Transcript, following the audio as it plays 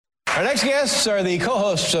Our next guests are the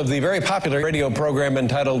co-hosts of the very popular radio program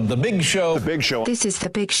entitled The Big Show. The Big Show. This is The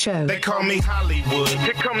Big Show. They call me Hollywood.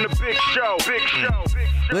 Here come the Big Show. Big Show. Big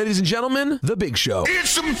Show. Ladies and gentlemen, The Big Show.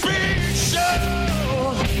 It's a big show.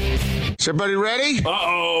 Is everybody ready?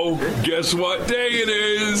 Uh-oh. Guess what day it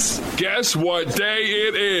is? Guess what day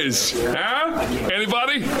it is? Huh?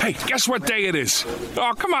 Anybody? Hey, guess what day it is?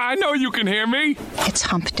 Oh, come on. I know you can hear me. It's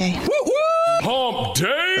hump day. Woo-woo! Hump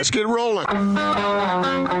day? Let's get rolling.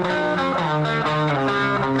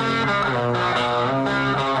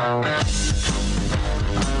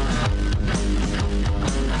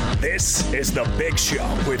 This is The Big Show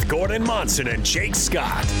with Gordon Monson and Jake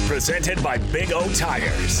Scott, presented by Big O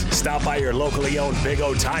Tires. Stop by your locally owned Big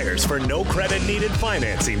O Tires for no credit needed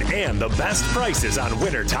financing and the best prices on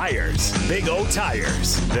winter tires. Big O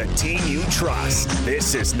Tires, the team you trust.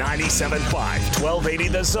 This is 97.5, 1280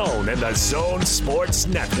 The Zone and The Zone Sports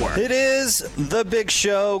Network. It is The Big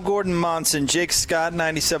Show. Gordon Monson, Jake Scott,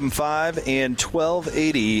 97.5 and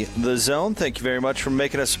 1280 The Zone. Thank you very much for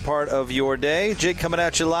making us a part of your day. Jake coming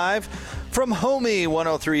at you live from Homey,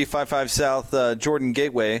 10355 South Jordan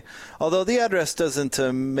Gateway. Although the address doesn't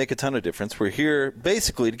make a ton of difference. We're here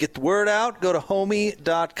basically to get the word out. Go to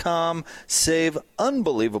homey.com. Save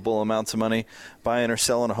unbelievable amounts of money buying or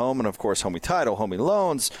selling a home. And, of course, Homey Title, Homey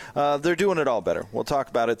Loans. They're doing it all better. We'll talk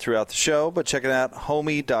about it throughout the show, but check it out,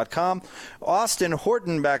 homey.com. Austin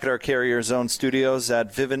Horton back at our Carrier Zone studios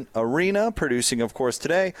at Vivint Arena, producing, of course,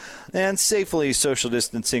 today. And safely social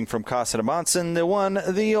distancing from Casa de Monson, the one,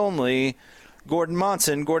 the only, Gordon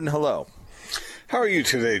Monson. Gordon, hello. How are you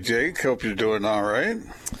today, Jake? Hope you're doing all right.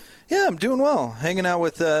 Yeah, I'm doing well. Hanging out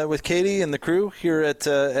with Katie and the crew here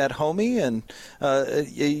at Homey, and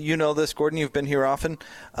you know this, Gordon. You've been here often.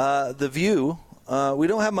 The view, we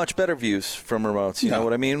don't have much better views from remotes. You know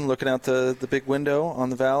what I mean? Looking out the big window on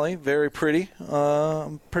the valley, very pretty,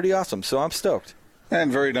 pretty awesome. So I'm stoked. And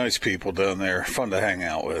very nice people down there, fun to hang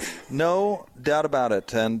out with. No doubt about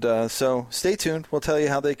it. And so stay tuned. We'll tell you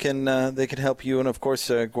how they can help you. And of course,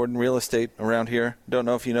 Gordon, real estate around here. Don't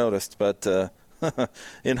know if you noticed, but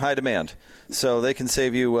in high demand. So they can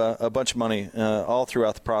save you a bunch of money all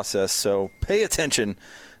throughout the process. So pay attention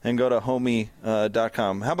and go to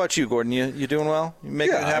homey.com. How about you, Gordon? You doing well? You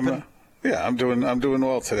making it happen? I'm doing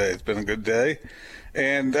well today. It's been a good day.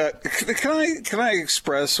 And can I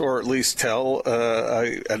express, or at least tell,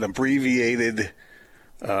 an abbreviated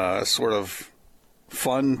sort of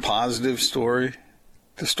fun, positive story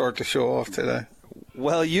to start the show off today?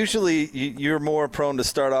 Well, usually you're more prone to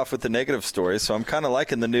start off with the negative stories, so I'm kind of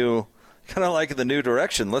liking the new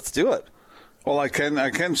direction. Let's do it. Well, I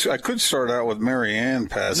could start out with Mary Ann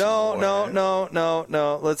passing away.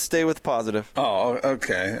 No. Let's stay with positive. Oh,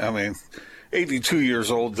 okay. I mean, 82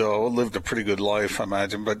 years old, though, lived a pretty good life, I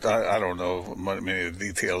imagine, but I don't know many of the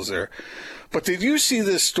details there. But did you see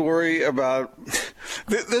this story about –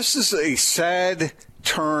 this is a sad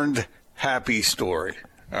turned happy story,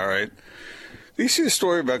 all right? Did you see a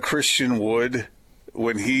story about Christian Wood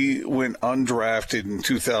when he went undrafted in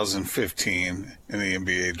 2015 in the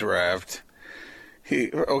NBA draft?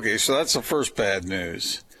 Okay, so that's the first bad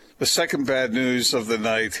news. The second bad news of the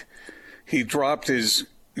night, he dropped his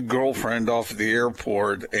girlfriend off at the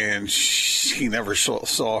airport, and he never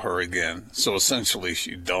saw her again. So essentially,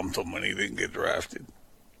 she dumped him when he didn't get drafted.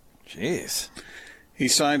 Jeez. He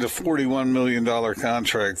signed a $41 million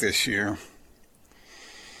contract this year.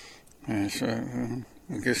 And so,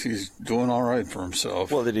 I guess he's doing all right for himself.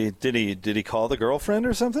 Well, did he call the girlfriend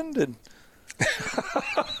or something?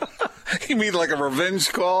 You mean like a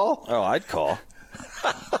revenge call? Oh, I'd call.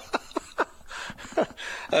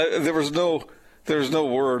 There was no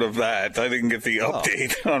word of that. I didn't get the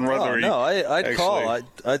update on whether he. No, I'd actually call.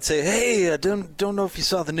 I'd say, hey, I don't know if you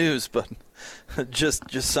saw the news, but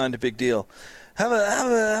just signed a big deal. Have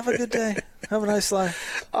a good day. Have a nice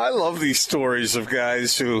life. I love these stories of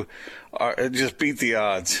guys who just beat the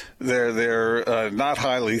odds. They're not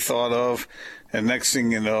highly thought of, and next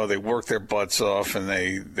thing you know, they work their butts off and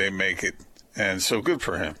they make it. And so good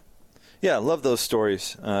for him. Yeah, I love those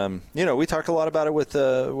stories. We talked a lot about it with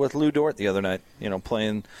Lou Dort the other night.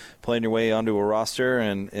 Playing your way onto a roster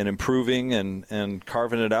and improving and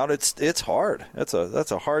carving it out. It's hard. That's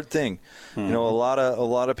a hard thing. Mm-hmm. A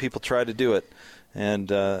lot of people try to do it, and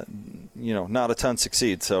not a ton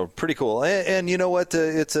succeed. So pretty cool. And you know what?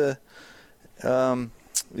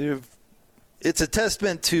 It's a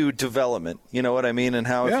testament to development, you know what I mean, and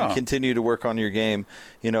how if you continue to work on your game,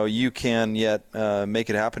 you can yet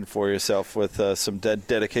make it happen for yourself with some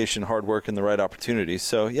dedication, hard work, and the right opportunities.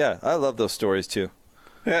 So, yeah, I love those stories too.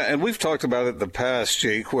 Yeah, and we've talked about it in the past,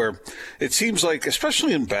 Jake, where it seems like,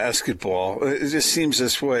 especially in basketball, it just seems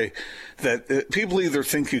this way, that people either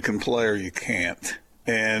think you can play or you can't.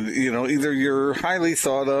 And, either you're highly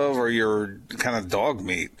thought of or you're kind of dog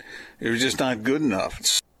meat. You're just not good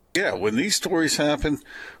enough. Yeah, when these stories happen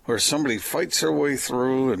where somebody fights their way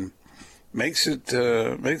through and makes it,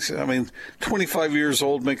 25 years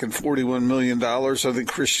old, making $41 million. I think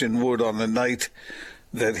Christian Wood, on the night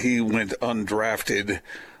that he went undrafted,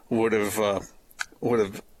 would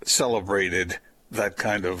have celebrated that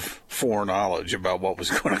kind of foreknowledge about what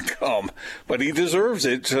was going to come. But he deserves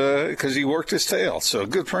it because he worked his tail. So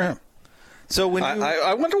good for him. So when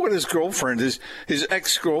I wonder what his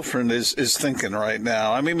ex-girlfriend is thinking right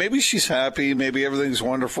now. I mean, maybe she's happy, maybe everything's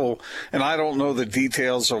wonderful, and I don't know the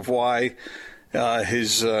details of why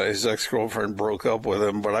his ex-girlfriend broke up with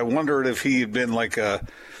him. But I wondered if he had been like a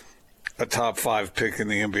top 5 pick in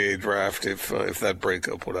the NBA draft, if that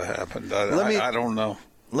breakup would have happened. I don't know.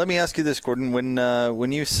 Let me ask you this, Gordon.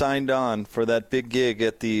 When you signed on for that big gig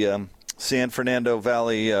at the San Fernando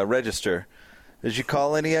Valley Register, did you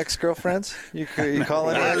call any ex-girlfriends? You call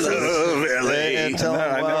any exes? And tell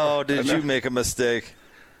them, did you make a mistake?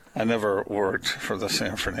 I never worked for the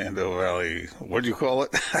San Fernando Valley. What do you call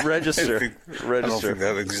it? Register. I don't think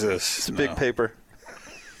that exists. It's a big paper.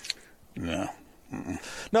 No. Mm-mm.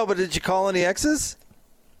 No, but did you call any exes?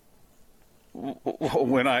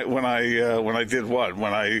 When I did what?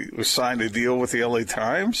 When I signed a deal with the LA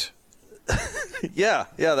Times? Yeah,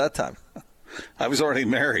 that time. I was already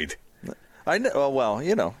married. I know. Well,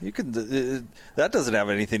 you can. That doesn't have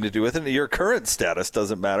anything to do with it. Your current status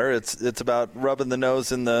doesn't matter. It's about rubbing the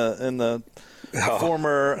nose in the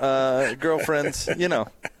former girlfriends.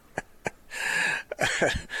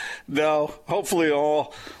 No, hopefully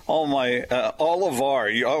all of our,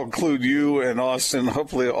 I'll include you and Austin.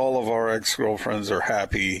 Hopefully all of our ex-girlfriends are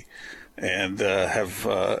happy and have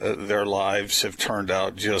their lives have turned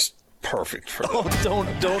out just perfect for them. Don't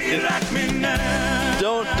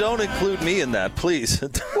include me in that, please.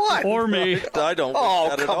 What? Or me. I don't.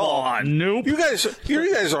 Oh, come on. Nope. You guys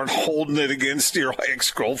aren't holding it against your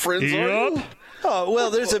ex-girlfriends, are you? Oh, well,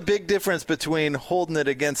 there's a big difference between holding it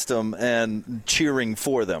against them and cheering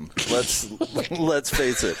for them. Let's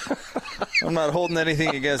face it. I'm not holding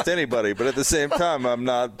anything against anybody, but at the same time, I'm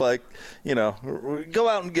not like, go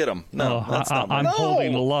out and get them. No, that's not I'm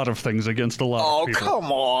holding a lot of things against a lot of people. Oh,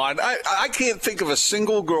 come on. I can't think of a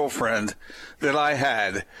single girlfriend that I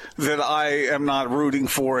had that I am not rooting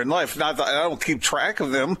for in life. Not that I don't keep track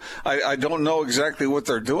of them. I don't know exactly what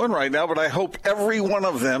they're doing right now, but I hope every one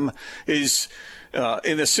of them is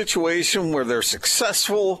in a situation where they're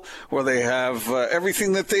successful, where they have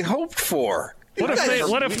everything that they hoped for.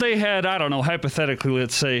 What if they had, I don't know, hypothetically,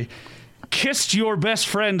 let's say, kissed your best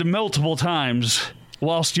friend multiple times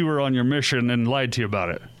whilst you were on your mission and lied to you about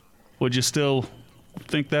it? Would you still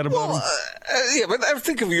think that about them? Yeah, but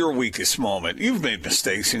think of your weakest moment. You've made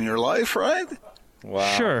mistakes in your life, right?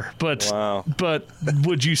 Wow. Sure, but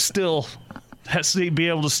would you still be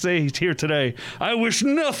able to stay here today? I wish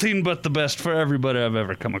nothing but the best for everybody I've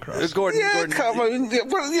ever come across. Gordon,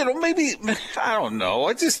 maybe, I don't know.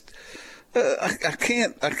 I just, I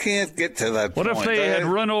can't get to that What point. if they had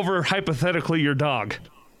run over, hypothetically, your dog?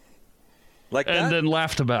 Like that? And then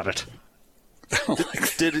laughed about it.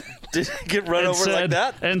 Did it get run over like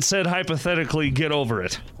that? And said, hypothetically, get over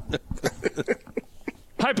it.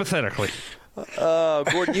 Hypothetically.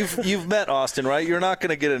 Gordon, you've met Austin, right? You're not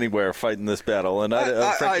going to get anywhere fighting this battle, and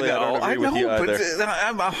frankly, I don't agree with you either. But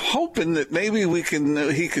I'm hoping that maybe we can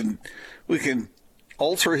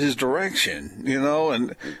alter his direction,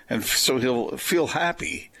 and so he'll feel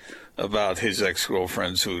happy about his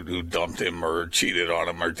ex-girlfriends who dumped him or cheated on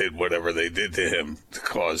him or did whatever they did to him to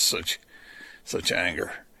cause such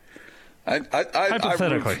anger.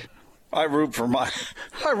 Hypothetically. I root for my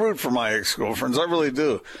ex-girlfriends. I really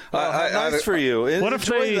do. Nice for you. What if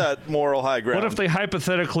Enjoy that moral high ground? What if they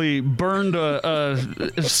hypothetically burned a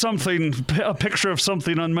picture of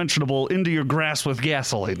something unmentionable into your grass with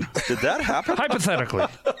gasoline? Did that happen? Hypothetically.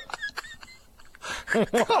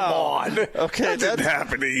 Come on. Okay, that didn't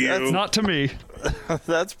happen to you. That's not to me.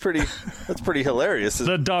 That's pretty hilarious.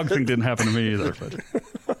 The dog thing didn't happen to me either. But.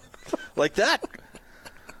 Like that?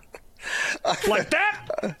 Like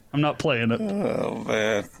that? I'm not playing it. Oh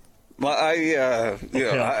man. I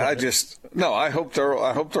hope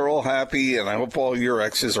they're all happy, and I hope all your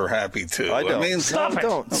exes are happy too. I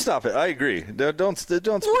don't. Stop it. I agree. Don't.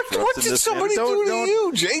 What did somebody do to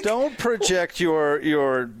you, Jake? Don't project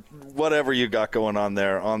your whatever you got going on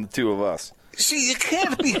there on the two of us. See, you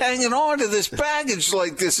can't be hanging on to this baggage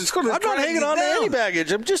like this. It's going to. I'm not hanging on to any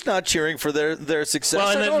baggage. I'm just not cheering for their success. Well,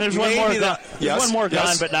 and then there's one more gone,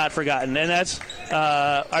 yes. but not forgotten, and that's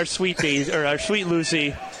our sweet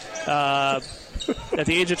Lucy. At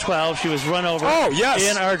the age of 12, she was run over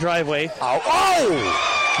in our driveway.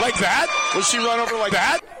 Oh, like that? Was she run over like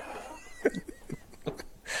that?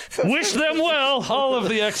 Wish them well, all of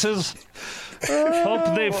the exes.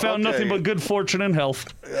 Hope they found nothing but good fortune and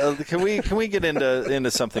health. Can we get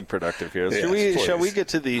into something productive here? Yes, Shall we get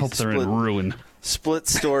to the Hope they're in ruin. split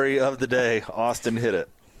story of the day? Austin, hit it.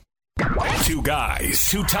 Two guys,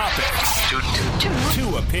 two topics,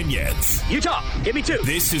 two opinions. You talk. Give me two.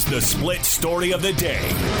 This is the split story of the day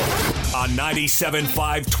on 97.5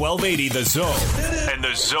 1280 The Zone and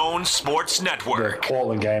The Zone Sports Network. The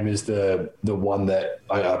Portland game is the one that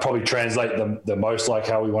I probably translate the most like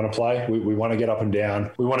how we want to play. We want to get up and down.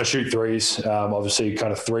 We want to shoot threes. Obviously,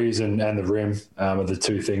 kind of threes and the rim are the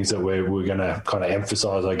two things that we're going to kind of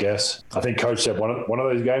emphasize, I guess. I think Coach said one of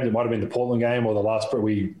those games, it might have been the Portland game or the last,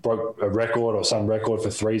 we broke a record or some record for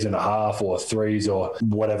 3.5 or threes or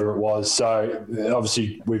whatever it was. So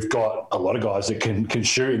obviously we've got a lot of guys that can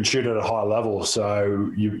shoot and shoot at a high level.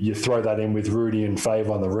 So you throw that in with Rudy and Fave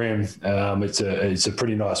on the rim. It's a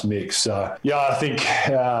pretty nice mix. So yeah, I think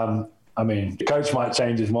the coach might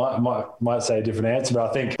change his mind, might say a different answer, but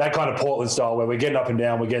I think that kind of Portland style where we're getting up and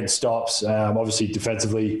down, we're getting stops. Obviously,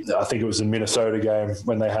 defensively, I think it was the Minnesota game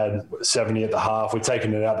when they had 70 at the half. We're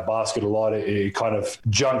taking it out the basket a lot. It kind of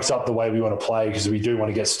junks up the way we want to play because we do want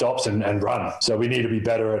to get stops and run. So we need to be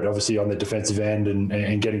better at, obviously, on the defensive end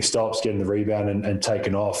and getting stops, getting the rebound and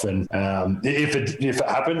taking off. And if it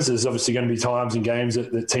happens, there's obviously going to be times in games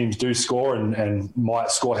that teams do score and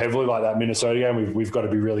might score heavily, like that Minnesota game. We've got to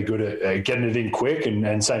be really good at getting it in quick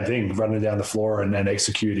and same thing, running down the floor and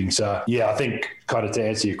executing. So, yeah, I think kind of to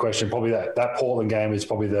answer your question, probably that Portland game is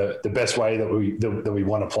probably the best way that we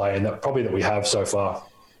want to play and that we have so far.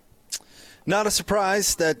 Not a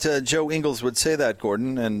surprise that Joe Ingles would say that,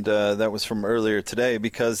 Gordon, and that was from earlier today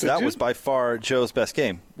because that was by far Joe's best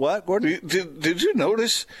game. What, Gordon? Did you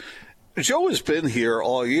notice? Joe has been here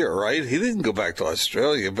all year, right? He didn't go back to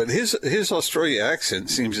Australia, but his Australia accent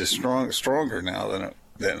seems stronger now than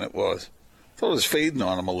it was. I thought it was fading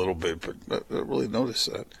on him a little bit, but I really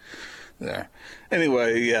noticed that there.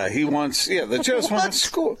 Anyway, yeah, the Jazz want to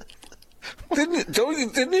score. Didn't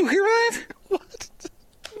you hear that? What?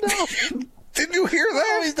 No. Didn't you hear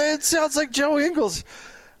that? No, it sounds like Joe Ingles.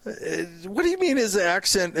 What do you mean his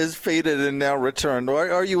accent is faded and now returned?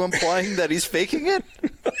 Are you implying that he's faking it?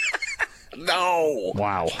 No.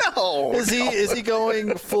 Wow. No. Is he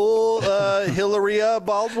going full Hilaria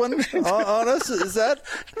Baldwin on us? Is that?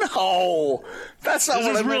 No. That's not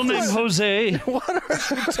what I meant. His real name Jose. What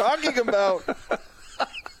are you talking about?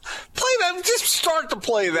 Play that. Just start to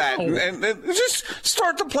play that, and just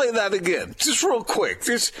start to play that again, just real quick.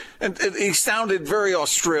 And he sounded very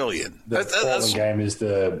Australian. The Portland game is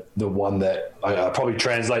the one that I probably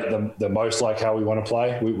translate the most like how we want to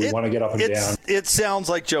play. We want to get up and down. It sounds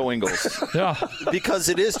like Joe Ingles. Yeah, because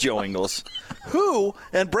it is Joe Ingles, who,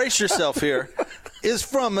 and brace yourself here, is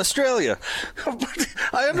from Australia.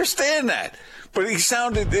 I understand that. But it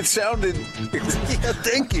sounded. Yeah,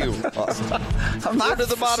 thank you. I'm not to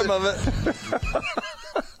the bottom of it.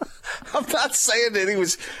 I'm not saying that he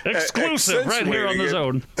was exclusive right here on the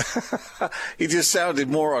Zone. He just sounded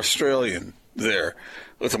more Australian there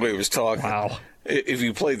with the way he was talking. Wow. If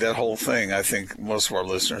you played that whole thing, I think most of our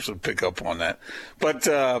listeners would pick up on that. But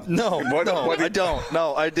I don't.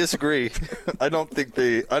 No, I disagree. I don't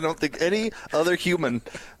think any other human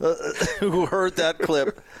who heard that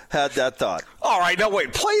clip had that thought. All right, now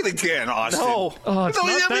wait, play it again, Austin. No, it's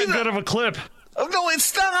not that good of a clip. No,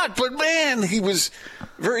 it's not. But man, he was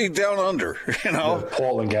very down under. The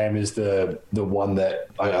Portland game is the one that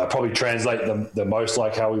I probably translate the most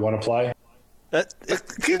like how we want to play.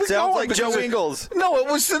 It sounds like Joe Ingles. No, it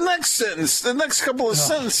was the next sentence, the next couple of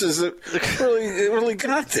sentences that really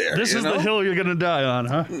got there. This is the hill you're going to die on,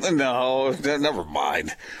 huh? No, never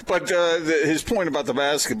mind. But his point about the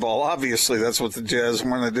basketball, obviously that's what the Jazz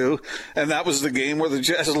want to do, and that was the game where the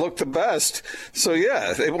Jazz looked the best. So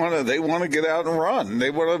yeah, they want to get out and run.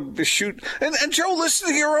 They want to shoot. And Joe, listen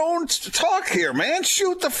to your own talk here, man.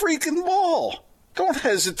 Shoot the freaking ball. Don't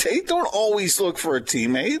hesitate. Don't always look for a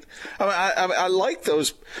teammate. I like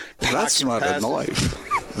those. That's not a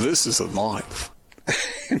knife. This is a knife.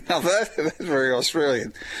 Now that's very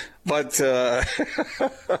Australian, but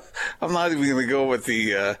I'm not even going to go with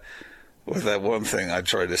with that one thing I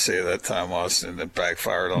tried to say that time, Austin, that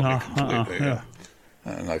backfired on me completely. Yeah.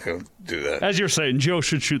 I'm not going to do that. As you're saying, Joe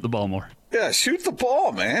should shoot the ball more. Yeah, shoot the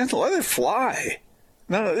ball, man. Let it fly.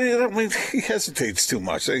 No, I mean, he hesitates too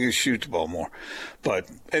much. I think he shoot the ball more. But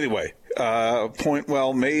anyway, point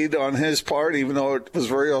well made on his part, even though it was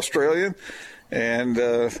very Australian. And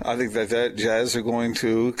I think that Jazz are going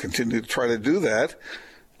to continue to try to do that.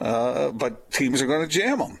 But teams are going to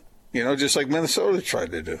jam them, just like Minnesota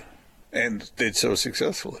tried to do and did so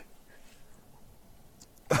successfully.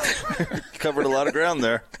 Covered a lot of ground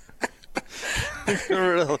there.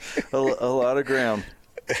 Covered a lot of ground.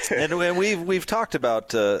 And we've talked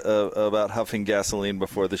about huffing gasoline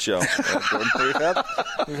before the show.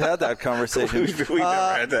 We've had that conversation. We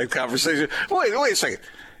never had that conversation. Wait a second.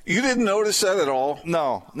 You didn't notice that at all?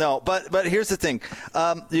 No. But here's the thing.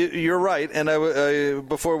 You're right. And I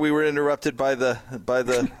before we were interrupted by the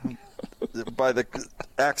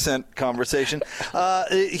accent conversation,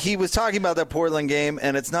 he was talking about that Portland game,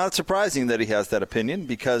 and it's not surprising that he has that opinion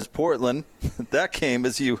because Portland, that game,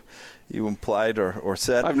 as you implied or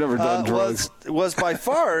said, I've never done drugs, was by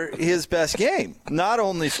far his best game. Not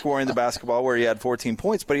only scoring the basketball where he had 14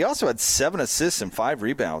 points, but he also had 7 assists and 5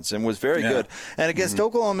 rebounds and was very good. And against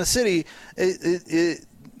Oklahoma City,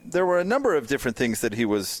 there were a number of different things that he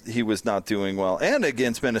was not doing well, and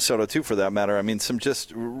against Minnesota too, for that matter. I mean, some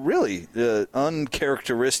just really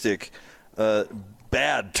uncharacteristic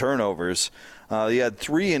bad turnovers. He had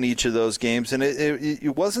 3 in each of those games, and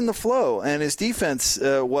it wasn't the flow, and his defense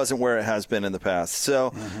wasn't where it has been in the past.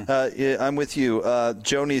 So I'm with you.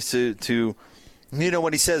 Joe needs to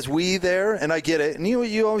when he says we there, and I get it, and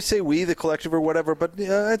you always say we, the collective or whatever, but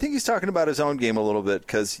I think he's talking about his own game a little bit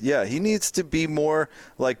because, he needs to be more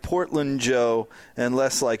like Portland Joe and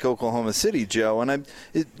less like Oklahoma City Joe. And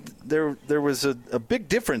there was a big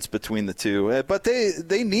difference between the two, but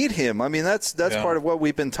they need him. I mean, that's part of what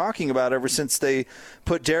we've been talking about ever since they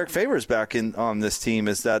put Derek Favors back on this team,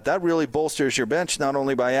 is that really bolsters your bench, not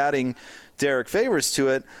only by adding Derek Favors to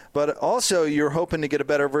it, but also you're hoping to get a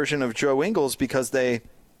better version of Joe Ingles because they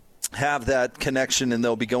have that connection and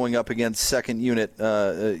they'll be going up against second unit,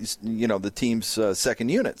 the team's second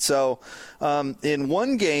unit. So in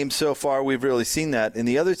one game so far, we've really seen that. In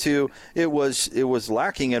the other two, it was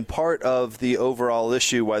lacking, and part of the overall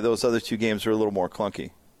issue why those other 2 games are a little more clunky.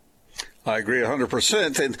 I agree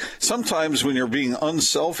 100%. And sometimes when you're being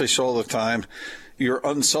unselfish all the time, your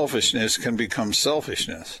unselfishness can become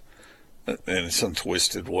selfishness in some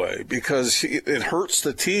twisted way, because it hurts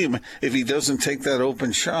the team if he doesn't take that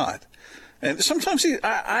open shot. And sometimes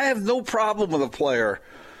I have no problem with a player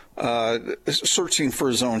searching for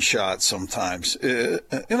his own shot sometimes.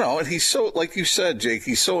 And he's so, like you said, Jake,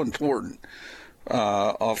 he's so important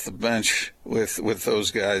off the bench with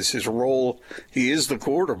those guys. His role, he is the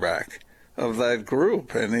quarterback of that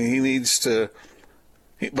group, and he needs to,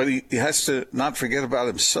 but he has to not forget about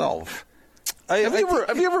himself. Have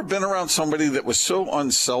you ever been around somebody that was so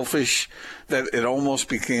unselfish that it almost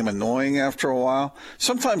became annoying after a while?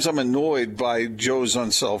 Sometimes I'm annoyed by Joe's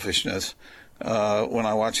unselfishness when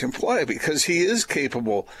I watch him play, because he is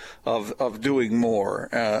capable of doing more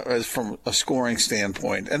as from a scoring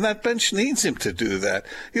standpoint, and that bench needs him to do that.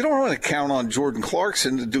 You don't want to count on Jordan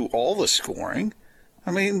Clarkson to do all the scoring.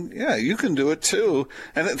 I mean, you can do it too,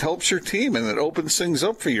 and it helps your team, and it opens things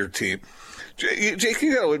up for your team. Jake,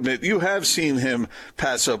 you got to admit, you have seen him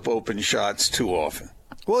pass up open shots too often.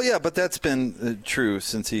 Well, yeah, but that's been true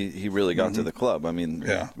since he really got to the club. I mean,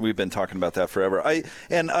 we've been talking about that forever.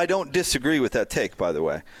 I don't disagree with that take, by the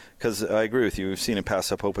way, because I agree with you. We've seen him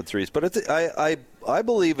pass up open threes, but I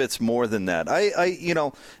believe it's more than that.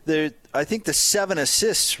 I think the 7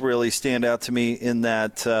 assists really stand out to me in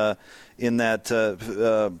that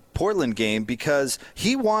Portland game, because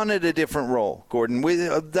he wanted a different role, Gordon.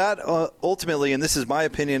 That ultimately, and this is my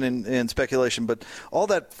opinion and speculation, but all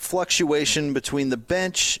that fluctuation between the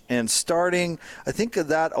bench and starting, I think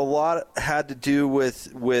that a lot had to do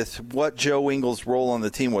with what Joe Ingles' role on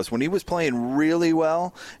the team was. When he was playing really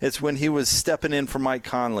well, it's when he was stepping in for Mike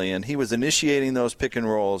Conley, and he was initiating those pick and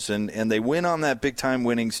rolls, and they win on that big-time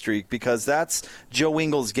winning streak, because that's Joe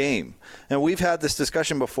Ingles' game. And we've had this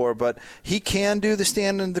discussion before, but he can do the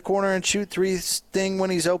stand in the corner and shoot threes thing when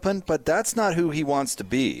he's open, but that's not who he wants to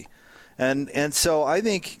be. And so I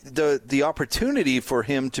think the opportunity for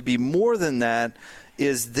him to be more than that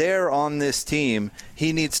is there on this team.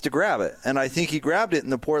 He needs to grab it. And I think he grabbed it in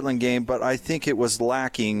the Portland game, but I think it was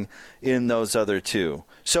lacking in those other 2.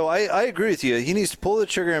 So I agree with you. He needs to pull the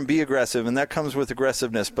trigger and be aggressive, and that comes with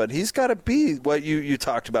aggressiveness. But he's got to be what you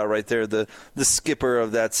talked about right there, the skipper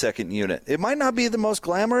of that second unit. It might not be the most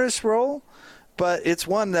glamorous role, but it's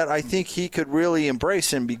one that I think he could really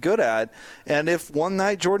embrace and be good at. And if one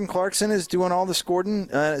night Jordan Clarkson is doing all the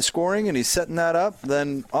scoring and he's setting that up,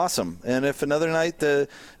 then awesome. And if another night the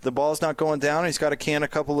ball's not going down, he's got to can a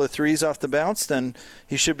couple of threes off the bounce, then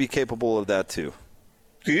he should be capable of that too.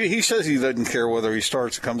 He says he doesn't care whether he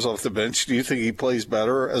starts or comes off the bench. Do you think he plays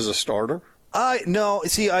better as a starter? No.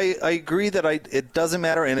 See, I agree that it doesn't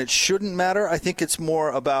matter and it shouldn't matter. I think it's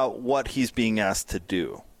more about what he's being asked to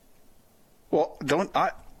do. Well,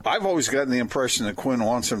 I've always gotten the impression that Quinn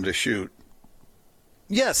wants him to shoot.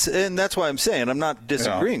 Yes, and that's why I'm saying I'm not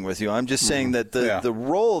disagreeing with you. I'm just saying that the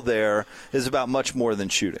role there is about much more than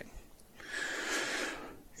shooting.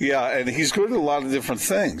 Yeah, and he's good at a lot of different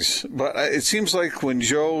things. But it seems like when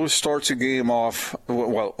Joe starts a game off,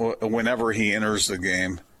 well, whenever he enters the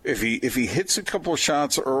game, if he hits a couple of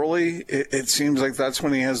shots early, it seems like that's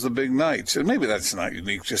when he has the big nights. And maybe that's not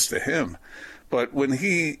unique just to him. But when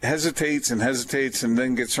he hesitates and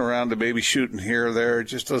then gets around to maybe shooting here or there, it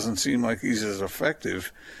just doesn't seem like he's as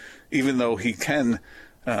effective, even though he can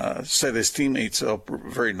set his teammates up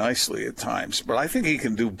very nicely at times. But I think he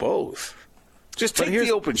can do both. Just take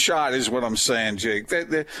the open shot is what I'm saying, Jake.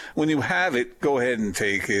 When you have it, go ahead and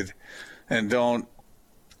take it, and don't.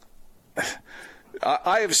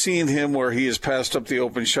 I have seen him where he has passed up the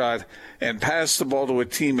open shot and passed the ball to a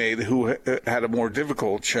teammate who had a more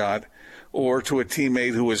difficult shot, or to a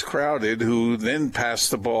teammate who was crowded, who then passed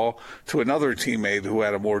the ball to another teammate who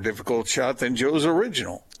had a more difficult shot than Joe's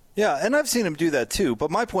original. Yeah, and I've seen him do that too.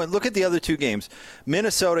 But my point, look at the other two games.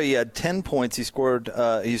 Minnesota, he had 10 points. He scored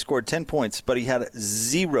 10 points, but he had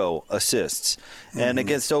 0 assists. And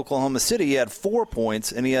against Oklahoma City, he had 4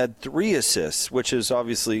 points and he had 3 assists, which is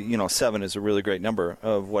obviously, 7 is a really great number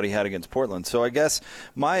of what he had against Portland. So I guess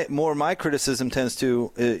my criticism tends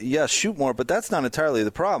to, shoot more, but that's not entirely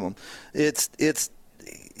the problem.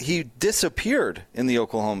 He disappeared in the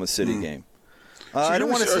Oklahoma City game. I don't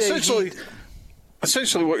want to say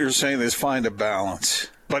Essentially, what you're saying is find a balance,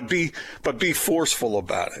 but be forceful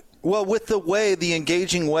about it. Well, with the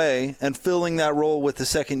engaging way, and filling that role with the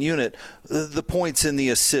second unit, the points and the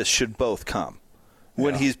assists should both come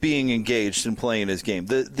when he's being engaged and playing his game.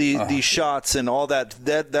 The shots and all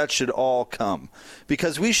that should all come,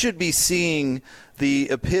 because we should be seeing the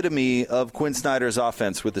epitome of Quinn Snyder's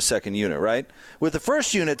offense with the second unit, right? With the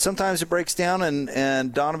first unit, sometimes it breaks down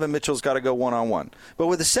and Donovan Mitchell's got to go one-on-one. But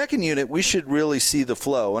with the second unit, we should really see the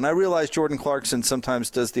flow. And I realize Jordan Clarkson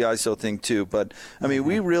sometimes does the ISO thing too, but,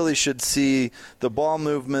 we really should see the ball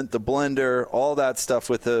movement, the blender, all that stuff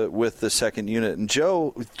with the second unit. And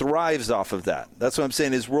Joe thrives off of that. That's what I'm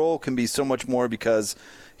saying. His role can be so much more because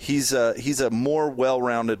he's a more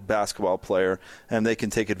well-rounded basketball player, and they can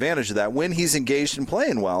take advantage of that when he's engaged and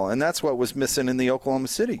playing well, and that's what was missing in the Oklahoma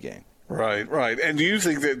City game. Right. And do you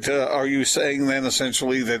think that, are you saying then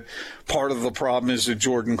essentially that part of the problem is that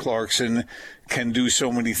Jordan Clarkson can do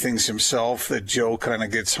so many things himself that Joe kind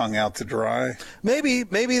of gets hung out to dry? Maybe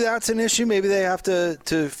that's an issue. Maybe they have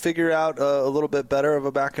to figure out a little bit better of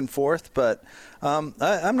a back and forth, but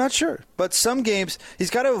I'm not sure. But some games, he's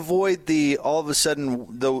got to avoid all of a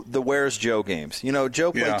sudden the where's Joe games.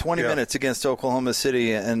 Joe played 20 minutes against Oklahoma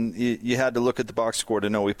City, and you had to look at the box score to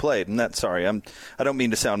know he played. And I don't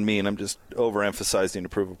mean to sound mean. I'm just overemphasizing to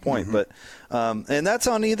prove a point. But and that's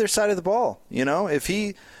on either side of the ball.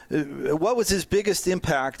 What was his biggest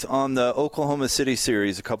impact on the Oklahoma City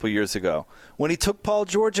series a couple years ago? When he took Paul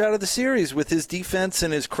George out of the series with his defense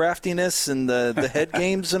and his craftiness and the head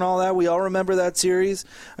games and all that. We all remember that series.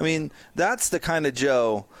 That's the kind of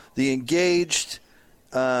Joe, the engaged.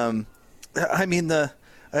 How do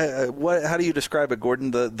you describe it,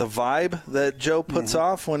 Gordon? The vibe that Joe puts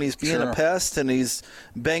off when he's being a pest and he's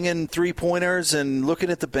banging 3-pointers and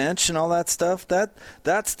looking at the bench and all that stuff.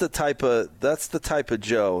 That's the type of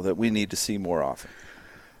Joe that we need to see more often.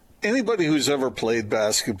 Anybody who's ever played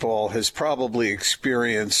basketball has probably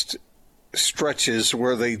experienced stretches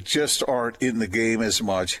where they just aren't in the game as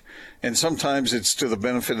much, and sometimes it's to the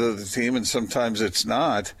benefit of the team, and sometimes it's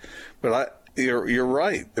not. But you're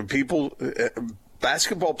right. The people.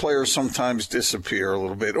 Basketball players sometimes disappear a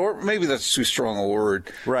little bit, or maybe that's too strong a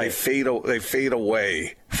word. Right. They fade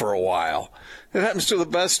away for a while. It happens to the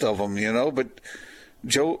best of them, But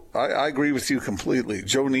Joe, I agree with you completely.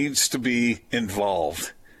 Joe needs to be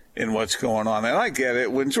involved in what's going on. And I get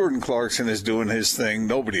it. When Jordan Clarkson is doing his thing,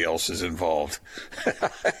 nobody else is involved.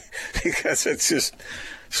 Because it's just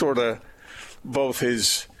sort of both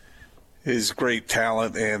his great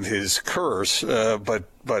talent and his curse. But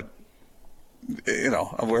where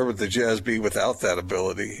would the Jazz be without that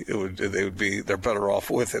ability? They're better off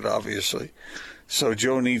with it, obviously. So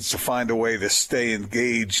Joe needs to find a way to stay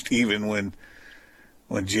engaged even when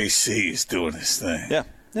when JC is doing his thing.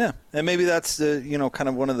 Yeah, and maybe that's kind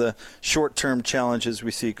of one of the short-term challenges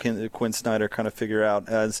we see Quinn Snyder kind of figure out.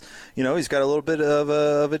 As he's got a little bit of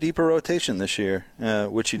a deeper rotation this year,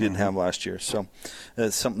 which he didn't have last year. So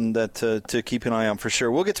it's something that to keep an eye on for sure.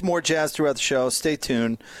 We'll get to more Jazz throughout the show. Stay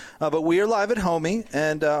tuned. But we are live at Homie,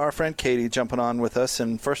 and our friend Katie jumping on with us.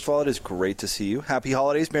 And first of all, it is great to see you. Happy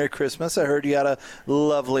holidays, Merry Christmas. I heard you had a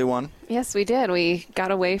lovely one. Yes, we did. We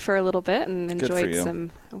got away for a little bit and enjoyed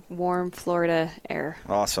some warm Florida air.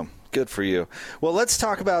 Awesome. Good for you. Well, let's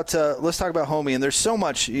talk about Homie, and there's so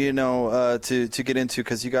much to get into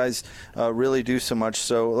because you guys really do so much.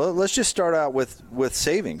 So let's just start out with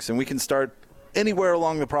savings, and we can start anywhere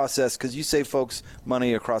along the process because you save folks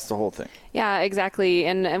money across the whole thing. Yeah, exactly.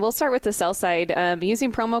 And we'll start with the sell side.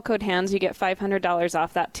 Using promo code HANDS, you get $500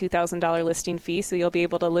 off that $2,000 listing fee. So you'll be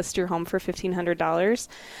able to list your home for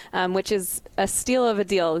 $1,500, which is a steal of a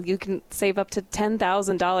deal. You can save up to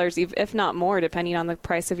 $10,000, if not more, depending on the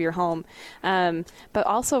price of your home. But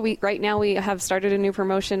also, right now we have started a new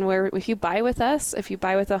promotion where if you buy with us, if you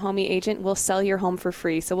buy with a Homie agent, we'll sell your home for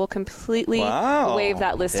free. So we'll completely waive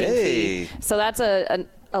that listing fee. So that's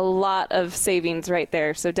a lot of savings right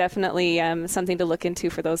there. So definitely something to look into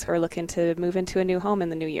for those who are looking to move into a new home in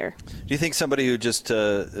the new year. Do you think somebody who just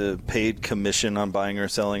paid commission on buying or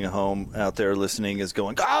selling a home out there listening is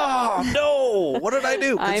going, oh, no, what did I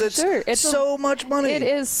do? Because it's so much money. It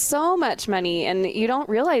is so much money, and you don't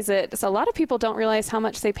realize it. So a lot of people don't realize how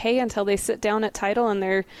much they pay until they sit down at title and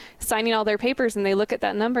they're signing all their papers, and they look at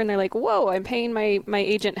that number and they're like, whoa, I'm paying my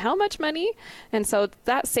agent how much money? And so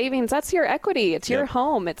that savings, that's your equity. It's your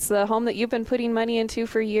home. It's the home that you've been putting money into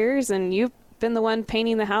for years, and you've been the one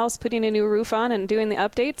painting the house, putting a new roof on, and doing the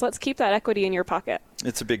updates. Let's keep that equity in your pocket.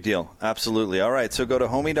 It's a big deal. Absolutely. All right, so go to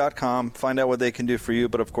homie.com, find out what they can do for you.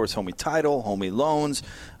 But, of course, Homie Title, Homie Loans.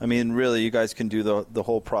 I mean, really, you guys can do the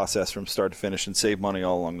whole process from start to finish and save money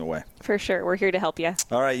all along the way. For sure. We're here to help you.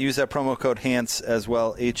 All right, use that promo code HANS as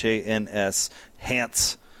well, HANS,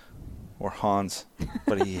 HANS. Or Hans,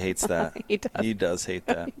 but he hates that. He does hate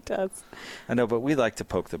that. He does. I know, but we like to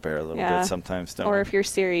poke the bear a little bit sometimes, don't we? Or if you're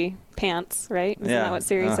Siri, pants, right? Isn't that what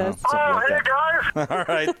Siri says? Oh, hey, guys. All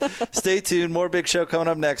right. Stay tuned. More Big Show coming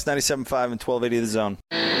up next, 97.5 and 1280 The Zone.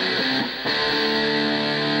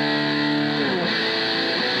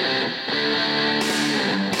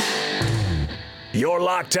 You're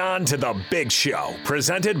locked on to The Big Show,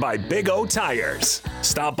 presented by Big O Tires.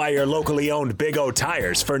 Stop by your locally owned Big O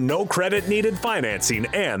Tires for no credit needed financing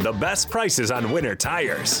and the best prices on winter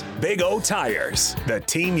tires. Big O Tires, the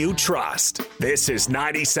team you trust. This is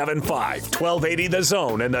 97.5, 1280 The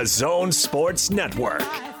Zone and the Zone Sports Network.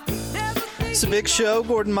 It's a Big Show.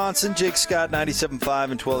 Gordon Monson, Jake Scott,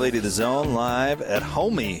 97.5 and 1280 The Zone, live at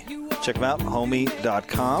Homie. Check them out,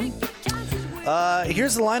 homie.com.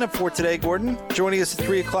 Here's the lineup for today, Gordon. Joining us at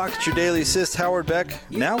 3 o'clock at your daily assist, Howard Beck,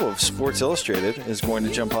 now of Sports Illustrated, is going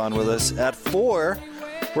to jump on with us. At 4,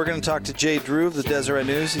 we're going to talk to Jay Drew of the Deseret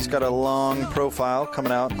News. He's got a long profile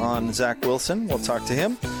coming out on Zach Wilson. We'll talk to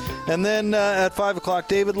him. And then at 5 o'clock,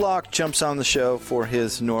 David Locke jumps on the show for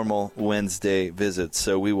his normal Wednesday visit.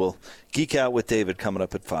 So we will geek out with David coming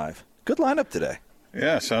up at 5. Good lineup today.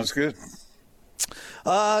 Yeah, sounds good.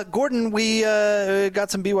 Gordon, we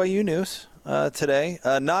got some BYU news today.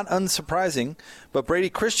 Not unsurprising, but Brady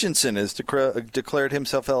Christensen has declared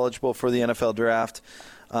himself eligible for the NFL draft.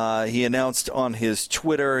 He announced on his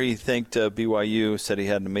Twitter, he thanked BYU, said he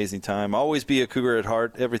had an amazing time. Always be a Cougar at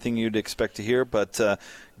heart, everything you'd expect to hear, but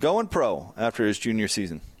going pro after his junior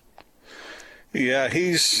season. Yeah, I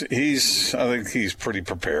think he's pretty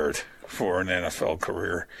prepared for an NFL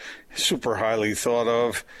career. Super highly thought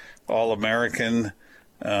of, All-American.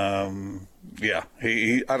 I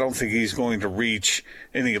don't think he's going to reach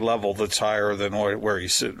any level that's higher than where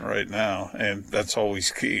he's sitting right now. And that's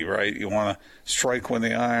always key, right? You want to strike when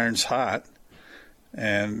the iron's hot,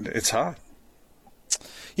 and it's hot.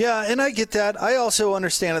 Yeah, and I get that. I also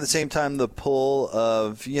understand at the same time the pull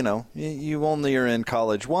of, you only are in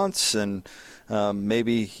college once, and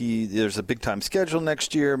maybe there's a big-time schedule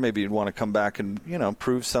next year. Maybe you'd want to come back and,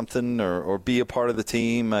 prove something or be a part of the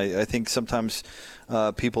team. I think sometimes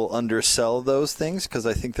people undersell those things because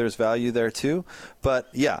I think there's value there too. But,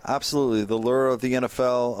 yeah, absolutely. The lure of the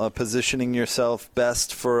NFL, positioning yourself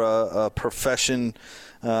best for a profession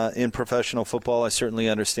in professional football, I certainly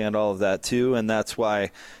understand all of that too. And that's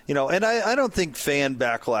why, and I don't think fan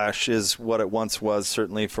backlash is what it once was,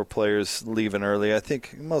 certainly for players leaving early. I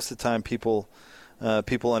think most of the time people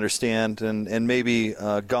people understand, and maybe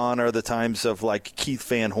gone are the times of like Keith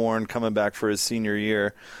Van Horn coming back for his senior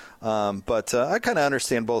year. But I kind of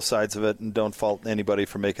understand both sides of it and don't fault anybody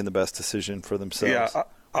for making the best decision for themselves. Yeah,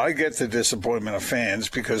 I get the disappointment of fans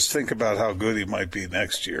because think about how good he might be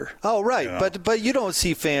next year. Oh, right. You know? But you don't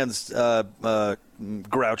see fans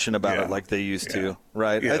grouching about it like they used to,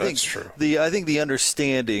 right? Yeah, I think that's true. I think the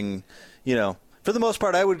understanding, for the most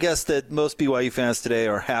part, I would guess that most BYU fans today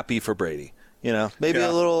are happy for Brady. Maybe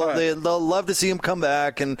a little. Right. They'll love to see him come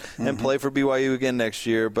back and play for BYU again next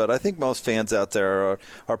year. But I think most fans out there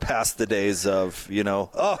are past the days of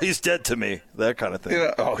oh, he's dead to me, that kind of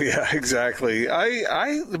thing. Oh yeah, exactly.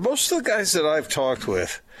 I most of the guys that I've talked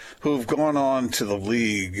with who've gone on to the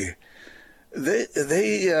league, they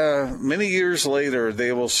many years later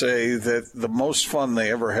they will say that the most fun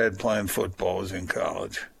they ever had playing football was in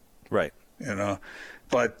college. Right.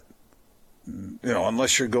 But.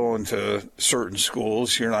 Unless you're going to certain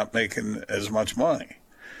schools, you're not making as much money.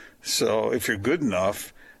 So if you're good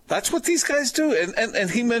enough, that's what these guys do. And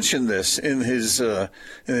he mentioned this in his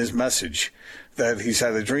message, that he's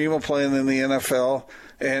had a dream of playing in the NFL.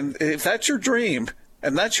 And if that's your dream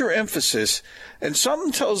and that's your emphasis, and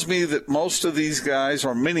something tells me that most of these guys,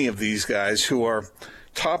 or many of these guys who are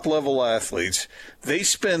top-level athletes, they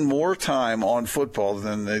spend more time on football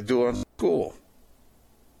than they do on school.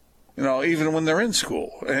 Even when they're in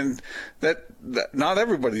school. And that not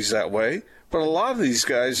everybody's that way, but a lot of these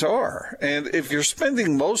guys are. And if you're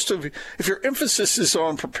spending if your emphasis is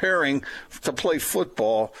on preparing to play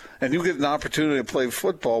football and you get an opportunity to play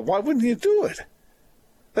football, why wouldn't you do it?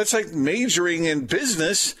 That's like majoring in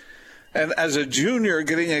business and as a junior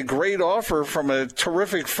getting a great offer from a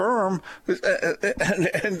terrific firm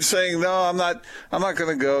and saying, no, I'm not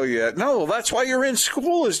going to go yet. No, that's why you're in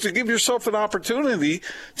school, is to give yourself an opportunity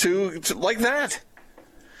to like that.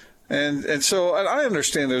 And so I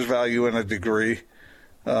understand there's value in a degree.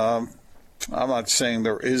 I'm not saying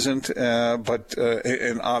there isn't, but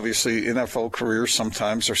and obviously NFL careers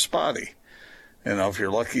sometimes are spotty. If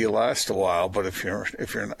you're lucky, you last a while, but if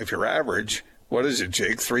you're average, what is it,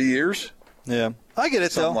 Jake? 3 years? Yeah, I get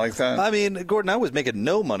it. Something though. Like that. I mean, Gordon, I was making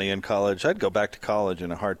no money in college. I'd go back to college in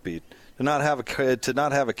a heartbeat. To not have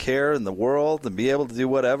a care in the world and be able to do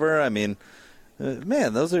whatever. I mean,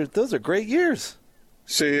 man, those are great years.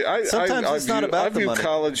 See, sometimes it's not about the money.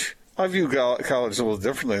 I view college a little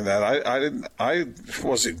differently than that. I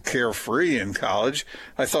wasn't carefree in college.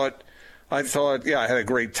 I thought, yeah, I had a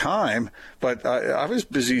great time, but I was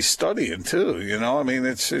busy studying too. I mean,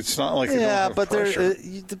 it's not like you don't have pressure.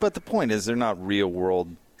 But the point is, they're not real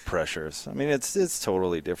world pressures. I mean, it's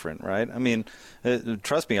totally different, right? I mean,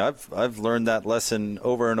 trust me, I've learned that lesson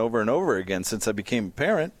over and over and over again since I became a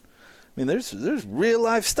parent. I mean, there's real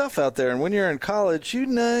life stuff out there, and when you're in college,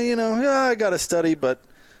 I got to study, but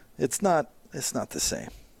it's not the same.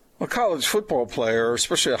 A college football player,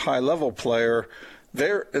 especially a high level player,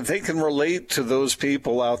 they can relate to those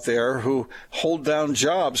people out there who hold down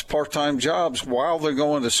jobs, part-time jobs, while they're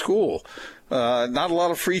going to school. Not a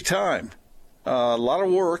lot of free time, a lot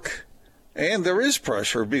of work, and there is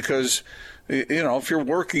pressure because, if you're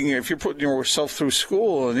working, if you're putting yourself through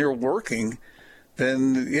school and you're working,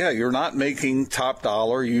 then, yeah, you're not making top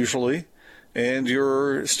dollar usually, and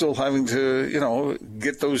you're still having to,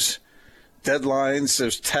 get those deadlines,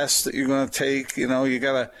 those tests that you're going to take.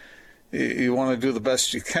 You want to do the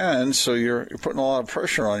best you can, so you're putting a lot of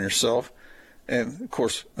pressure on yourself. And, of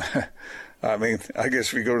course, I mean, I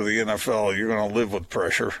guess if you go to the NFL, you're going to live with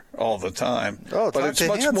pressure all the time. Oh, but it's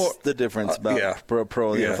much more the difference about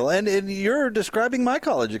pro and the NFL. And you're describing my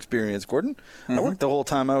college experience, Gordon. Mm-hmm. I worked the whole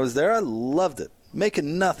time I was there. I loved it.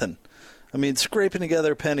 Making nothing. I mean, scraping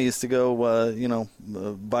together pennies to go,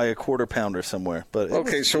 buy a quarter pounder somewhere. But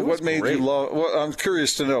what made you love? Well, I'm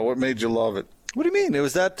curious to know what made you love it. What do you mean? It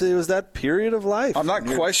was that period of life. I'm not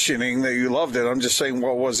questioning that you loved it. I'm just saying,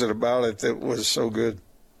 what was it about it that was so good?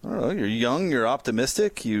 I don't know. You're young. You're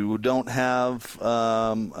optimistic. You don't have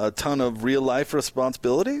a ton of real life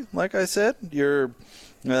responsibility. Like I said, you're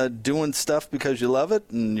doing stuff because you love it,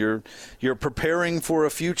 and you're preparing for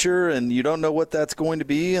a future, and you don't know what that's going to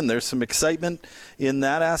be, and there's some excitement in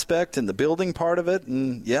that aspect and the building part of it.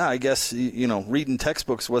 And yeah, I guess reading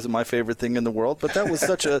textbooks wasn't my favorite thing in the world, but that was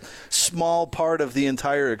such a small part of the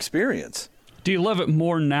entire experience. Do you love it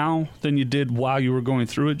more now than you did while you were going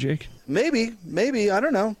through it, Jake? Maybe, I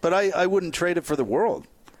don't know, but I wouldn't trade it for the world.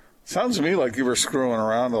 Sounds to me like you were screwing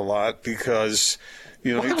around a lot because.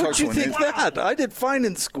 Why would you think that? I did fine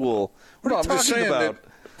in school. What are you talking about?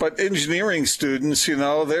 But engineering students,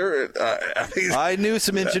 they're. I knew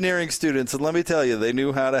some engineering students, and let me tell you, they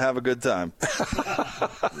knew how to have a good time.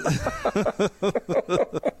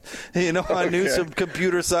 I knew some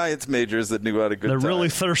computer science majors that knew how to good time. They're really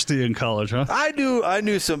thirsty in college, huh? I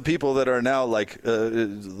knew some people that are now like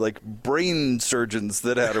brain surgeons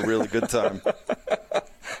that had a really good time.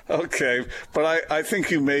 Okay, but I think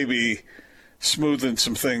you may be smoothing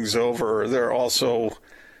some things over. There are also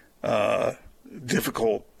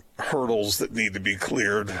difficult hurdles that need to be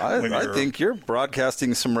cleared. I think you're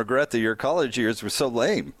broadcasting some regret that your college years were so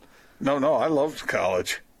lame. No, I loved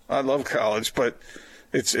college. But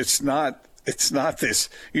it's not this.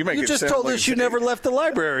 You just told us you never left the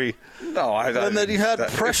library. No, and that you had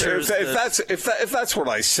pressures. If that's what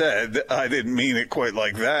I said, I didn't mean it quite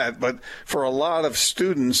like that. But for a lot of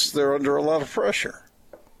students, they're under a lot of pressure.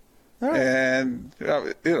 Right. And,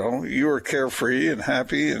 you were carefree and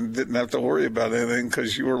happy and didn't have to worry about anything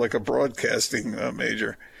because you were like a broadcasting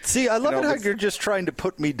major. See, I love it how you're just trying to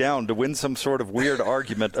put me down to win some sort of weird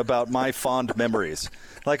argument about my fond memories.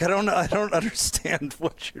 Like, I don't understand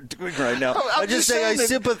what you're doing right now. I just say I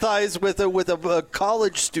sympathize with a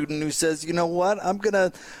college student who says, you know what, I'm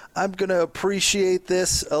gonna appreciate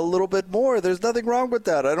this a little bit more. There's nothing wrong with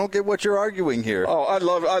that. I don't get what you're arguing here. Oh, I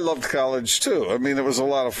loved college too. I mean, it was a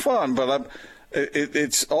lot of fun, but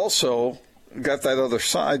it's also got that other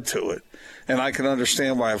side to it, and I can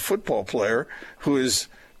understand why a football player who is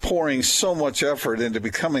pouring so much effort into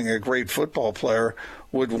becoming a great football player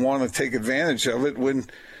would want to take advantage of it when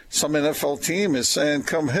some NFL team is saying,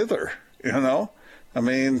 come hither, I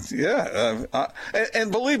mean, yeah.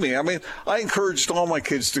 And believe me, I encouraged all my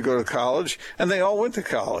kids to go to college, and they all went to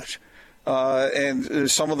college. And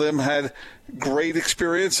some of them had great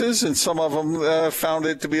experiences, and some of them found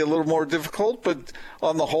it to be a little more difficult. But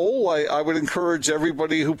on the whole, I would encourage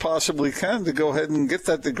everybody who possibly can to go ahead and get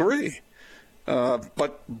that degree.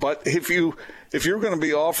 But if you're going to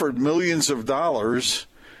be offered millions of dollars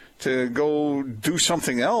to go do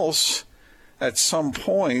something else at some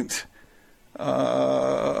point,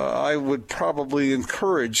 I would probably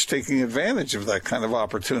encourage taking advantage of that kind of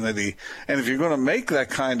opportunity. And if you're going to make that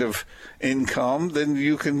kind of income, then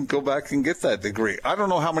you can go back and get that degree. I don't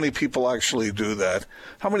know how many people actually do that.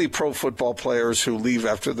 How many pro football players who leave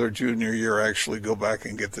after their junior year actually go back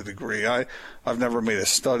and get the degree? I've never made a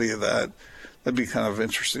study of that. That'd be kind of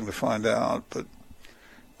interesting to find out. But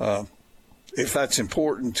if that's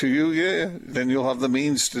important to you, then you'll have the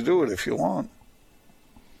means to do it if you want.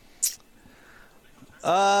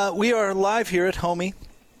 We are live here at Homey.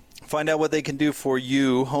 Find out what they can do for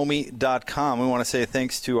you, homey.com. We want to say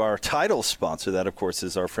thanks to our title sponsor. That, of course,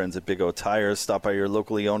 is our friends at Big O Tires. Stop by your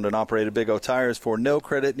locally owned and operated Big O Tires for no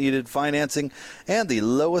credit needed financing and the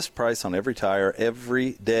lowest price on every tire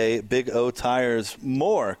every day. Big O Tires.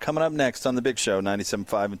 More coming up next on The Big Show,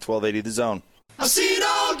 97.5 and 1280 The Zone. I've seen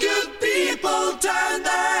all good people turn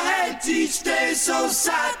their heads each day, so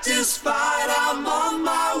satisfied I'm on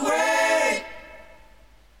my way.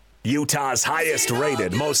 Utah's highest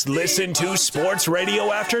rated, most listened to sports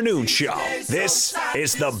radio afternoon show. This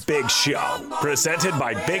is The Big Show, presented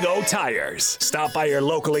by Big O Tires. Stop by your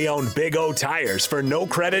locally owned Big O Tires for no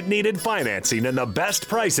credit needed financing and the best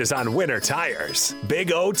prices on winter tires.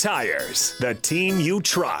 Big O Tires, the team you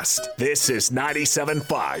trust. This is 97.5,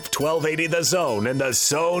 1280 The Zone and The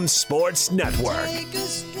Zone Sports Network.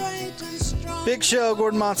 Big Show,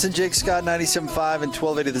 Gordon Monson, Jake Scott, 97.5 and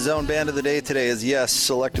 1280 The Zone. Band of the day today is Yes,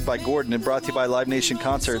 selected by Gordon and brought to you by Live Nation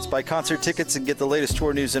Concerts. Buy concert tickets and get the latest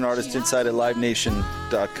tour news and artist insight at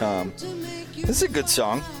livenation.com. This is a good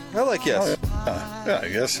song. I like Yes. Yeah,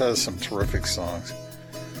 Yes has some terrific songs.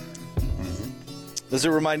 Mm-hmm. Does it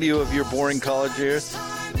remind you of your boring college years?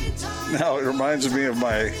 No, it reminds me of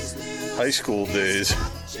my high school days.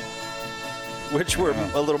 Which were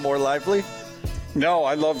a little more lively? No,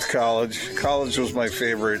 I loved college. College was my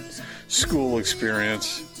favorite school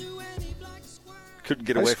experience. Couldn't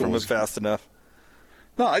get away from it fast enough.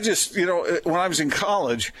 No, I just, when I was in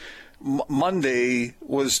college, Monday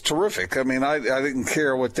was terrific. I mean, I didn't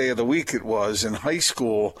care what day of the week it was. In high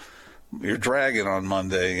school, you're dragging on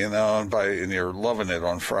Monday, and you're loving it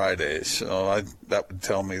on Fridays. So that would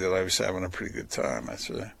tell me that I was having a pretty good time, I'd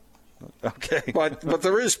say. Okay. But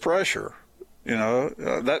there is pressure.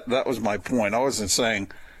 That was my point. I wasn't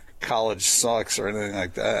saying college sucks or anything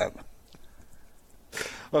like that.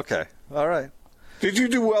 Okay. All right. Did you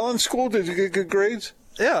do well in school? Did you get good grades?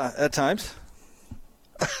 Yeah, at times.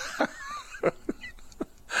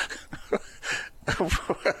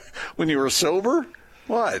 When you were sober?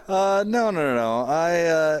 What? No.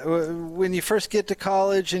 When you first get to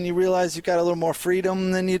college and you realize you've got a little more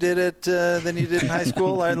freedom than you did in high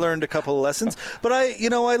school, I learned a couple of lessons. But I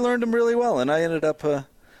learned them really well, and I ended up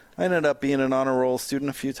being an honor roll student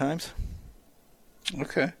a few times.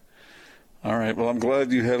 Okay. All right. Well, I'm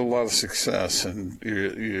glad you had a lot of success, and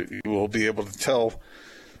you will be able to tell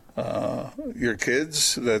your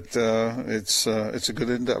kids that it's a good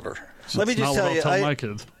endeavor. So let me just tell you, my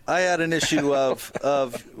kids. I had an issue of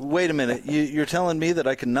wait a minute, you're telling me that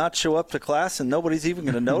I can not show up to class and nobody's even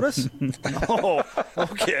going to notice? Oh,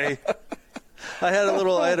 okay. I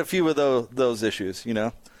had a few of those issues.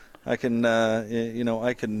 I can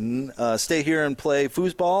stay here and play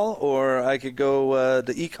foosball, or I could go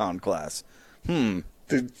to econ class.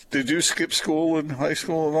 Did you skip school in high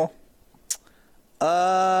school at all?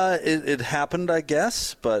 It happened, I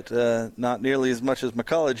guess, but not nearly as much as my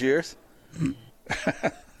college years.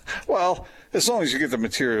 Well, as long as you get the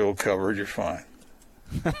material covered, you're fine.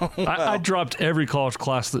 I dropped every college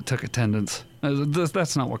class that took attendance.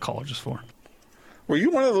 That's not what college is for. Were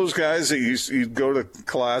you one of those guys that you'd go to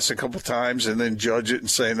class a couple times and then judge it and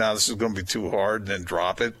say, "No, this is going to be too hard," and then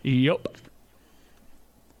drop it? Yep.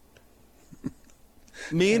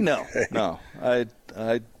 Me, no. I'd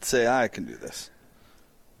say I can do this.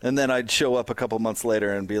 And then I'd show up a couple months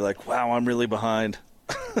later and be like, wow, I'm really behind.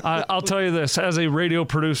 I'll tell you this. As a radio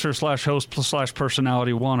producer / host /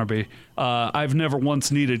 personality wannabe, I've never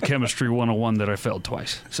once needed Chemistry 101 that I failed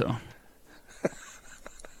twice. So.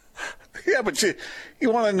 Yeah, but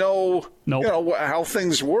you want to know, how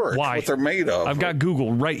things work, what they're made of. I've got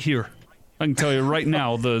Google right here. I can tell you right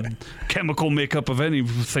now the chemical makeup of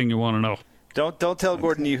anything you want to know. Don't tell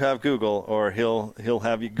Gordon you have Google, or he'll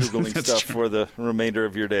have you Googling stuff for the remainder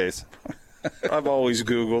of your days. I've always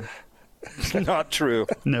Googled. Not true.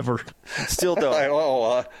 Never. Still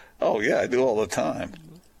don't. Yeah, I do all the time.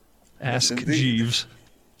 Ask Jeeves.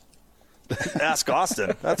 Ask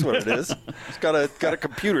Austin. That's what it is. He's got a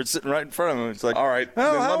computer sitting right in front of him. It's like, all right.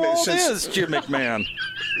 How old is Jim McMahon?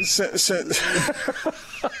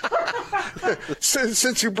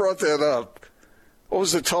 Since you brought that up, what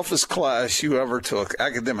was the toughest class you ever took,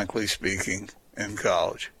 academically speaking, in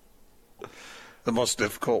college? The most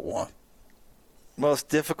difficult one. Most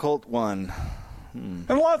difficult one. And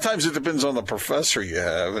a lot of times it depends on the professor you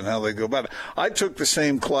have and how they go about it. I took the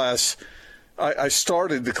same class. I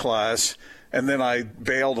started the class, and then I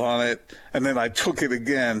bailed on it, and then I took it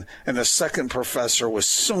again, and the second professor was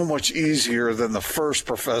so much easier than the first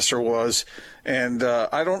professor was. And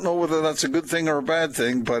I don't know whether that's a good thing or a bad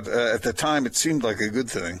thing, but at the time it seemed like a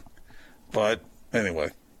good thing. But anyway,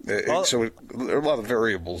 so there are a lot of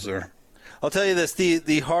variables there. I'll tell you this: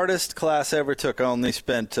 the hardest class I ever took, I only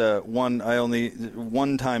spent one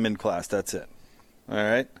time in class. That's it. All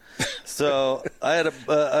right. So I had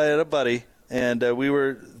a buddy, and we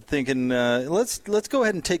were thinking, let's go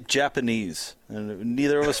ahead and take Japanese. And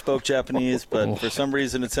neither of us spoke Japanese, but for some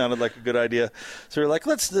reason it sounded like a good idea. So we're like,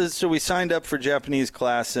 So we signed up for Japanese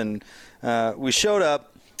class, and we showed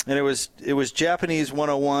up, and it was Japanese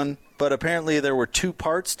 101. But apparently there were two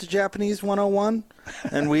parts to Japanese 101,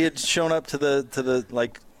 and we had shown up to the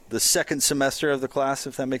second semester of the class,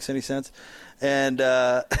 if that makes any sense. And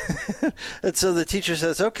and so the teacher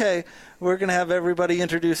says, okay, we're going to have everybody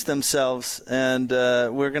introduce themselves, and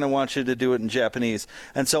we're going to want you to do it in Japanese.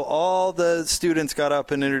 And so all the students got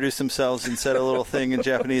up and introduced themselves and said a little thing in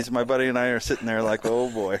Japanese. My buddy and I are sitting there like,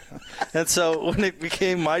 oh, boy. And so when it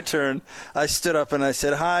became my turn, I stood up and I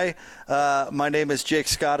said, hi, my name is Jake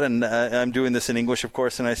Scott, and I'm doing this in English, of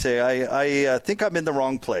course. And I say, I think I'm in the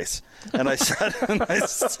wrong place. And I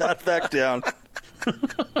sat back down.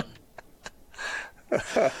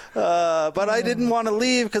 But I didn't want to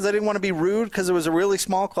leave because I didn't want to be rude, because it was a really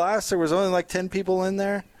small class. There was only like 10 people in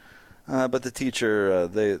there. But the teacher,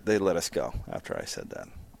 they let us go after I said that.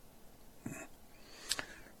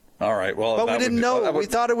 All right. Well, but we didn't know. We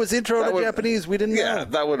thought it was intro to Japanese. We didn't know. Yeah,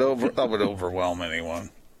 that would overwhelm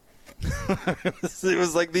anyone. It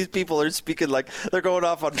was like these people are speaking like they're going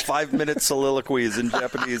off on 5-minute soliloquies in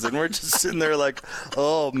Japanese, and we're just sitting there like,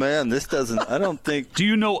 oh man, this doesn't. I don't think. Do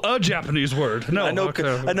you know a Japanese word? No, I know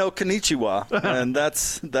konnichiwa, and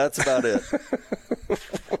that's about it.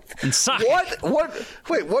 What?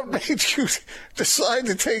 Wait, what made you decide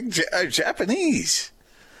to take Japanese?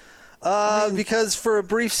 Because for a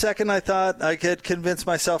brief second I thought I could convince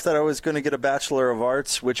myself that I was going to get a Bachelor of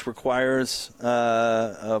Arts, which requires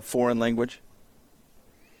a foreign language.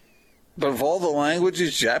 But of all the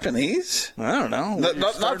languages, Japanese? I don't know.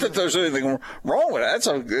 Not that there's anything wrong with that.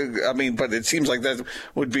 But it seems like that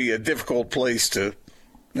would be a difficult place to,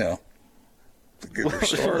 to get her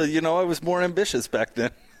started. Well, I was more ambitious back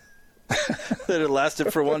then. That it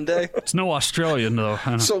lasted for one day. It's no Australian, though.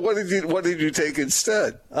 So what did you take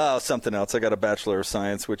instead? Oh, something else. I got a Bachelor of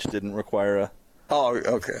Science, which didn't require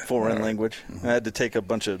a foreign language. I had to take a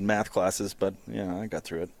bunch of math classes, but, I got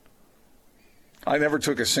through it. I never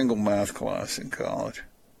took a single math class in college.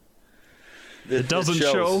 It doesn't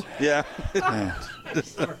show? Yeah. I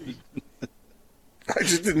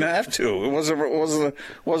just didn't have to. It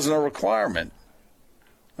wasn't a requirement.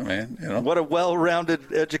 I mean, What a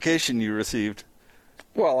well-rounded education you received.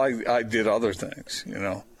 Well, I did other things,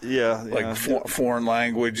 Yeah. Like foreign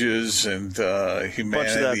languages and humanities. Bunch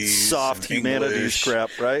of that soft humanities crap,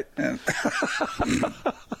 right? And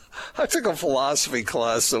I took a philosophy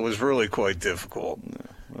class that was really quite difficult.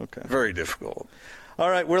 Okay. Very difficult. All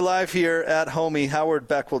right, we're live here at Homey. Howard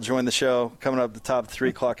Beck will join the show coming up at the top 3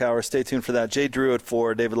 o'clock hour. Stay tuned for that. Jay Drew at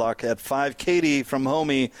 4, David Locke at 5. Katie from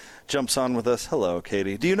Homey jumps on with us. Hello,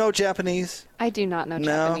 Katie. Do you know Japanese? I do not know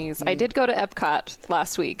Japanese. I did go to Epcot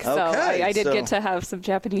last week, so I did get to have some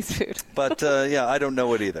Japanese food. But, I don't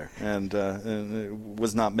know it either, and it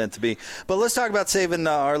was not meant to be. But let's talk about saving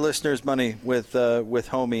our listeners money with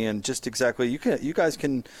Homey, and just exactly, you guys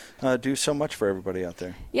can do so much for everybody out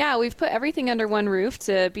there. Yeah, we've put everything under one roof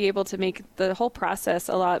to be able to make the whole process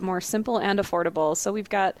a lot more simple and affordable. So we've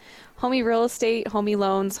got Homey Real Estate, Homey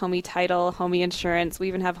Loans, Homey Title, Homey Insurance. We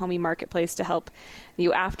even have Homey Marketplace to help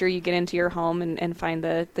you after you get into your home and find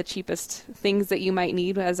the cheapest things that you might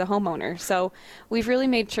need as a homeowner. So we've really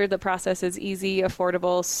made sure the process is easy,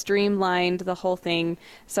 affordable, streamlined, the whole thing.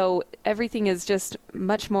 So everything is just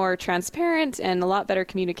much more transparent and a lot better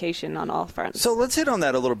communication on all fronts. So let's hit on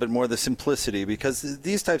that a little bit more, the simplicity, because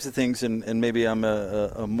these types of things, and maybe I'm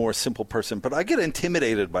a more simple person, but I get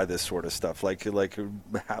intimidated by this sort of stuff, like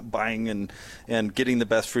buying and getting the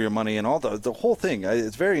best for your money and all the whole thing.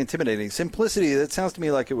 It's very intimidating. Simplicity, that sounds to me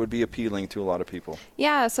like it would be appealing to a lot of people.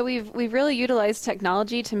 Yeah, so we've really utilized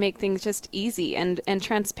technology to make things just easy, and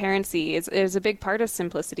transparency is a big part of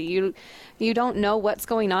simplicity. You don't know what's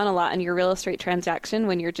going on a lot in your real estate transaction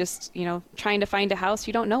when you're just trying to find a house.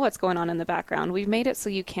 You don't know what's going on in the background. We've made it so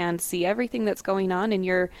you can see everything that's going on, and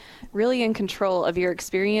you're really in control of your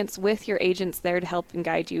experience with your agents there to help and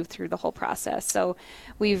guide you through the whole process. So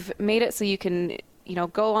we've made it so you can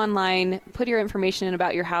go online, put your information in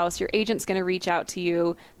about your house. Your agent's going to reach out to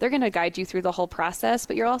you. They're going to guide you through the whole process,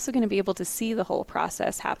 but you're also going to be able to see the whole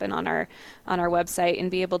process happen on our website and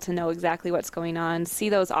be able to know exactly what's going on, see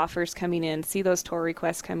those offers coming in, see those tour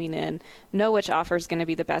requests coming in, know which offer is going to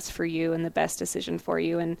be the best for you and the best decision for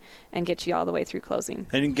you, and get you all the way through closing.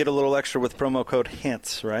 And you can get a little extra with promo code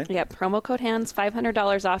HANTS, right? Yep, promo code HANTS,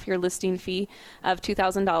 $500 off your listing fee of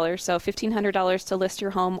 $2,000, so $1,500 to list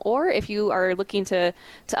your home. Or if you are looking to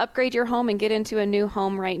upgrade your home and get into a new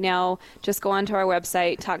home right now, just go onto our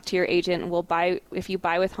website, talk to your agent, and if you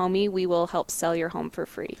buy with Homey, we will help sell your home for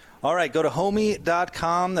free. All right, go to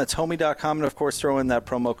homey.com. That's homey.com. And, of course, throw in that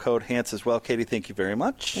promo code HANTS as well. Katie, thank you very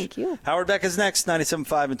much. Thank you. Howard Beck is next, 97.5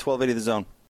 and 1280 The Zone.